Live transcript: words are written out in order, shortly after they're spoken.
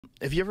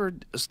Have you ever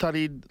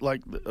studied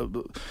like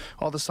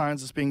all the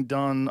science that's being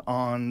done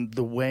on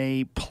the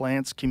way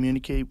plants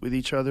communicate with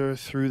each other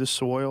through the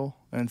soil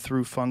and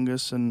through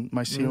fungus and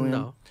mycelium?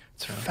 No.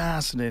 It's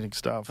fascinating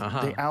stuff.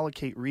 They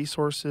allocate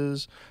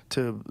resources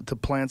to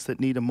plants that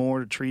need them more,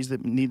 to trees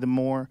that need them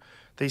more.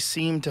 They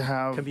seem to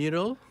have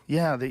communal.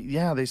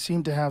 They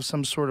seem to have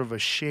some sort of a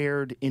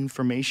shared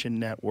information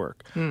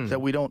network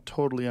that we don't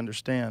totally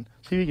understand.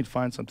 See if you can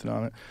find something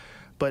on it.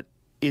 But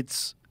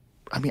it's,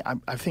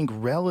 I think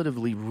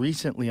relatively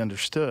recently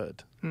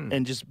understood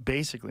and just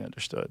basically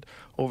understood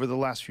over the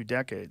last few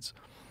decades.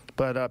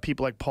 But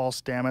people like Paul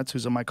Stamets,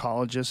 who's a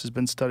mycologist, has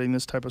been studying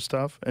this type of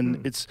stuff,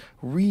 and it's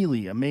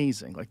really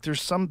amazing. Like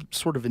there's some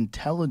sort of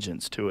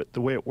intelligence to it, the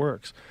way it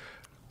works.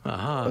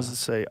 As I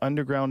say,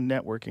 underground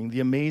networking, the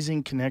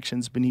amazing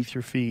connections beneath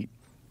your feet.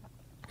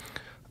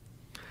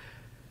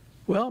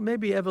 Well,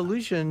 maybe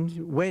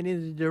evolution went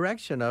in the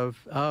direction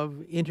of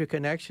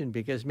interconnection,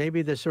 because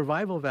maybe the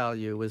survival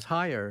value was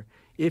higher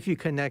if you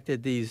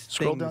connected these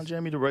Scroll things. down,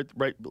 Jeremy, to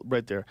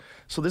right there.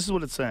 So this is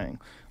what it's saying.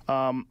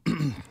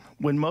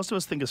 When most of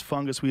us think of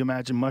fungus, we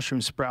imagine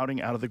mushrooms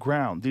sprouting out of the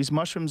ground. These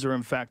mushrooms are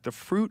in fact the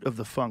fruit of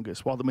the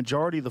fungus, while the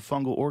majority of the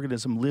fungal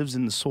organism lives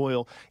in the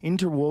soil,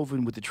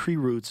 interwoven with the tree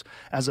roots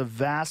as a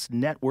vast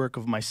network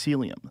of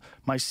mycelium.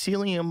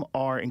 Mycelium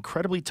are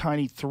incredibly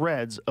tiny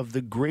threads of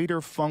the greater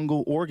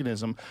fungal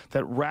organism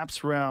that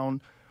wraps around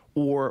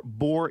or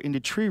bore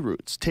into tree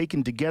roots.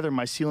 Taken together,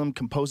 mycelium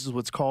composes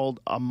what's called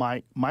a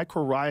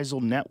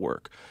mycorrhizal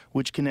network,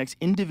 which connects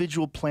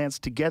individual plants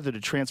together to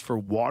transfer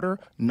water,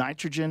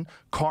 nitrogen,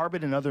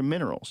 carbon, and other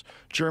minerals.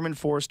 German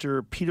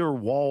forester Peter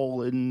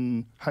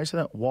Wohlleben, how do you say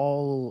that?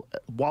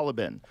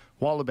 Wohlleben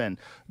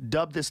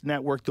dubbed this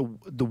network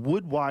the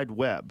Wood Wide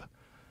Web,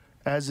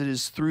 as it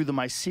is through the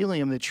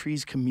mycelium that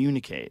trees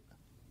communicate.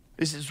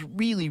 This is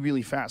really,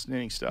 really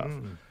fascinating stuff,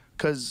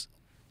 because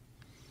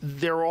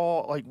they're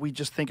all, like, we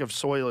just think of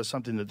soil as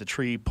something that the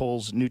tree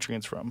pulls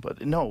nutrients from,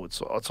 but no,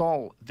 it's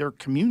all, they're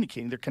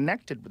communicating, they're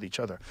connected with each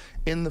other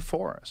in the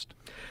forest.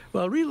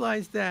 Well,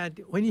 realize that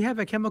when you have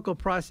a chemical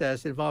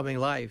process involving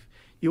life,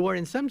 you are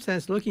in some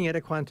sense looking at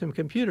a quantum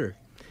computer.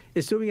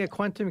 It's doing a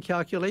quantum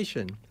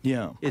calculation.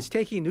 Yeah. It's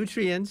taking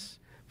nutrients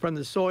from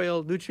the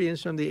soil,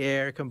 nutrients from the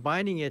air,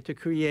 combining it to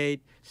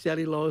create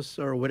cellulose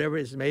or whatever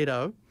it's made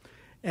of.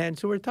 And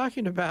so we're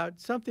talking about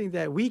something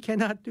that we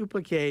cannot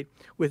duplicate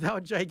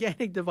without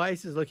gigantic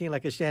devices looking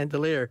like a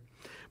chandelier.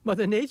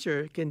 Mother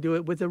Nature can do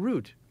it with a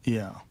root.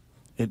 Yeah,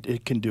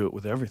 it can do it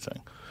with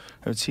everything.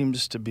 It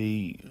seems to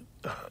be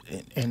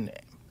in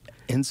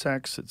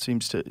insects. It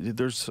seems to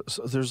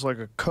there's like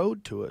a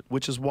code to it,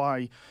 which is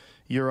why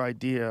your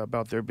idea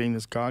about there being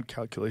this God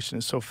calculation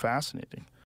is so fascinating.